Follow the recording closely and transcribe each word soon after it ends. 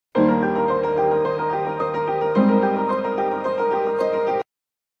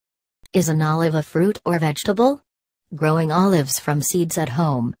Is an olive a fruit or vegetable? Growing olives from seeds at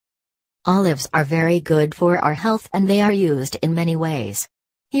home. Olives are very good for our health and they are used in many ways.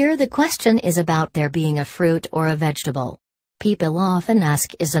 Here the question is about their being a fruit or a vegetable. People often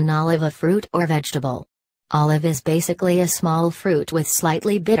ask, is an olive a fruit or vegetable? Olive is basically a small fruit with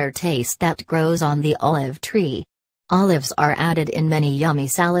slightly bitter taste that grows on the olive tree. Olives are added in many yummy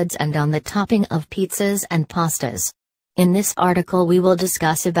salads and on the topping of pizzas and pastas. In this article we will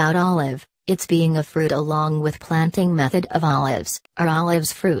discuss about olive, its being a fruit along with planting method of olives. Are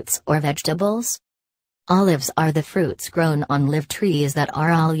olives fruits or vegetables? Olives are the fruits grown on olive trees that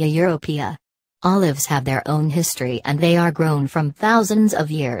are Olea europaea. Olives have their own history and they are grown from thousands of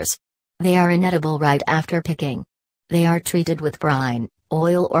years. They are inedible right after picking. They are treated with brine,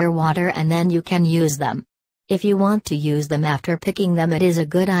 oil or water and then you can use them. If you want to use them after picking them, it is a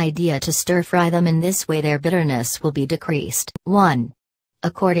good idea to stir-fry them. In this way their bitterness will be decreased. 1.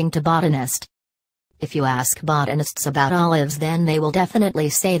 According to botanist. If you ask botanists about olives, then they will definitely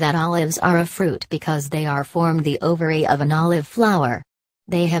say that olives are a fruit because they are formed the ovary of an olive flower.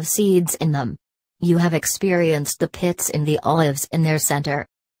 They have seeds in them. You have experienced the pits in the olives in their center.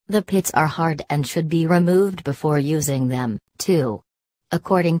 The pits are hard and should be removed before using them. 2.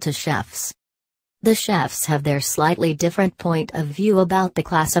 According to chefs. The chefs have their slightly different point of view about the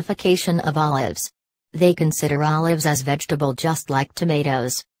classification of olives. They consider olives as vegetable just like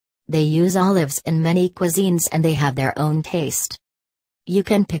tomatoes. They use olives in many cuisines and they have their own taste. You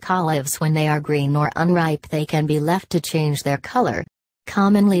can pick olives when they are green or unripe. They can be left to change their color.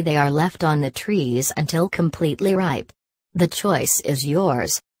 Commonly they are left on the trees until completely ripe. The choice is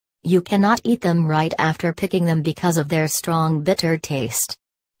yours. You cannot eat them right after picking them because of their strong bitter taste.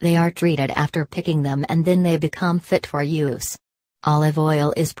 They are treated after picking them and then they become fit for use. Olive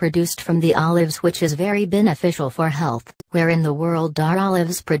oil is produced from the olives, which is very beneficial for health. Where in the world are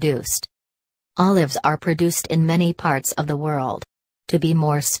olives produced? Olives are produced in many parts of the world. To be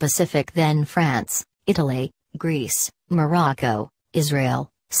more specific, then France, Italy, Greece, Morocco, Israel,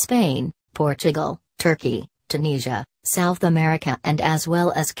 Spain, Portugal, Turkey, Tunisia, South America and as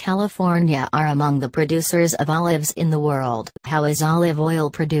well as California are among the producers of olives in the world. How is olive oil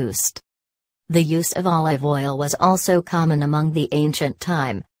produced? The use of olive oil was also common among the ancient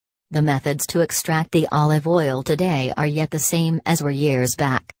time. The methods to extract the olive oil today are yet the same as were years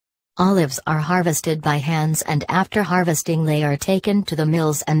back. Olives are harvested by hands and after harvesting they are taken to the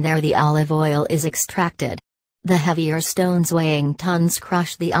mills and there the olive oil is extracted. The heavier stones weighing tons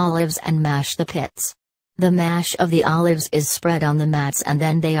crush the olives and mash the pits. The mash of the olives is spread on the mats and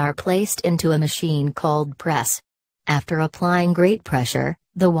then they are placed into a machine called press. After applying great pressure,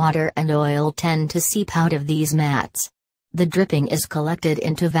 the water and oil tend to seep out of these mats. The dripping is collected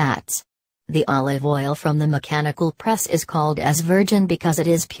into vats. The olive oil from the mechanical press is called as virgin because it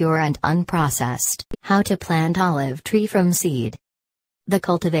is pure and unprocessed. How to plant olive tree from seed. The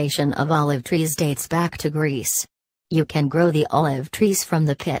cultivation of olive trees dates back to Greece. You can grow the olive trees from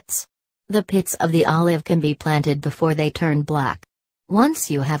the pits. The pits of the olive can be planted before they turn black.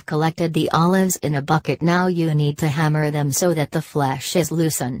 Once you have collected the olives in a bucket, now you need to hammer them so that the flesh is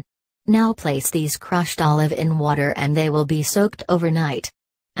loosened. Now place these crushed olive in water and they will be soaked overnight.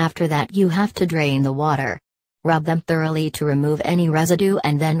 After that you have to drain the water. Rub them thoroughly to remove any residue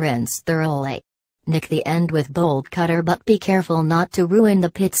and then rinse thoroughly. Nick the end with bolt cutter but be careful not to ruin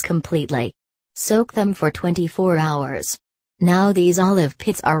the pits completely. Soak them for 24 hours. Now these olive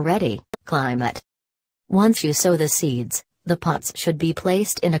pits are ready. Climate. Once you sow the seeds, the pots should be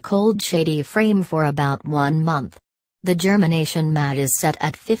placed in a cold shady frame for about 1 month. The germination mat is set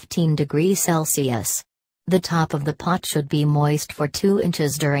at 15 degrees Celsius. The top of the pot should be moist for 2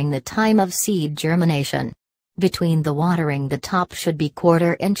 inches during the time of seed germination. Between the watering the top should be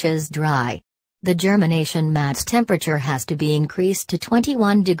 1/4 inches dry. The germination mat's temperature has to be increased to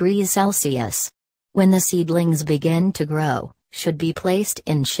 21 degrees Celsius. When the seedlings begin to grow, should be placed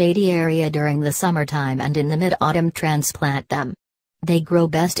in shady area during the summertime and in the mid-autumn transplant them. They grow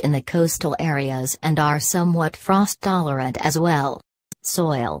best in the coastal areas and are somewhat frost tolerant as well.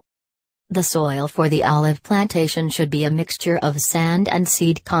 Soil. The soil for the olive plantation should be a mixture of sand and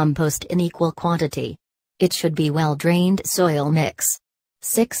seed compost in equal quantity. It should be well-drained soil mix.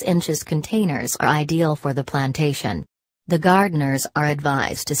 6 inches containers are ideal for the plantation. The gardeners are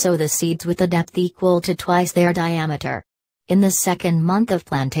advised to sow the seeds with a depth equal to twice their diameter. In the second month of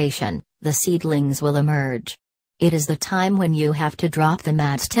plantation, the seedlings will emerge. It is the time when you have to drop the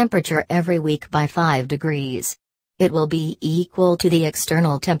mat's temperature every week by 5 degrees. It will be equal to the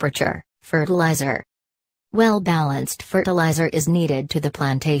external temperature. Fertilizer. Well-balanced fertilizer is needed to the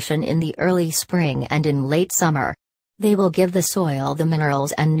plantation in the early spring and in late summer. They will give the soil the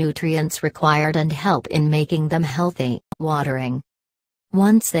minerals and nutrients required and help in making them healthy. Watering.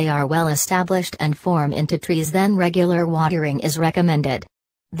 Once they are well established and form into trees, then regular watering is recommended.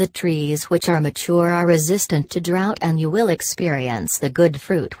 The trees which are mature are resistant to drought and you will experience the good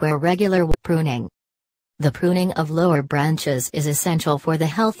fruit where regular pruning. The pruning of lower branches is essential for the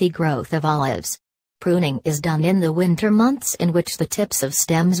healthy growth of olives. Pruning is done in the winter months in which the tips of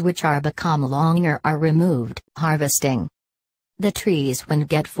stems which are become longer are removed. Harvesting. The trees when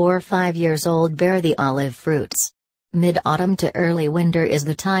get 4 or 5 years old bear the olive fruits. Mid-autumn to early winter is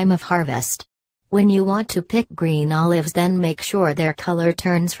the time of harvest. When you want to pick green olives, then make sure their color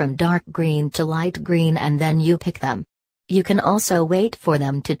turns from dark green to light green and then you pick them. You can also wait for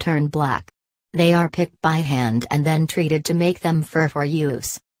them to turn black. They are picked by hand and then treated to make them fur for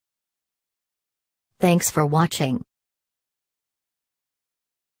use. Thanks for watching.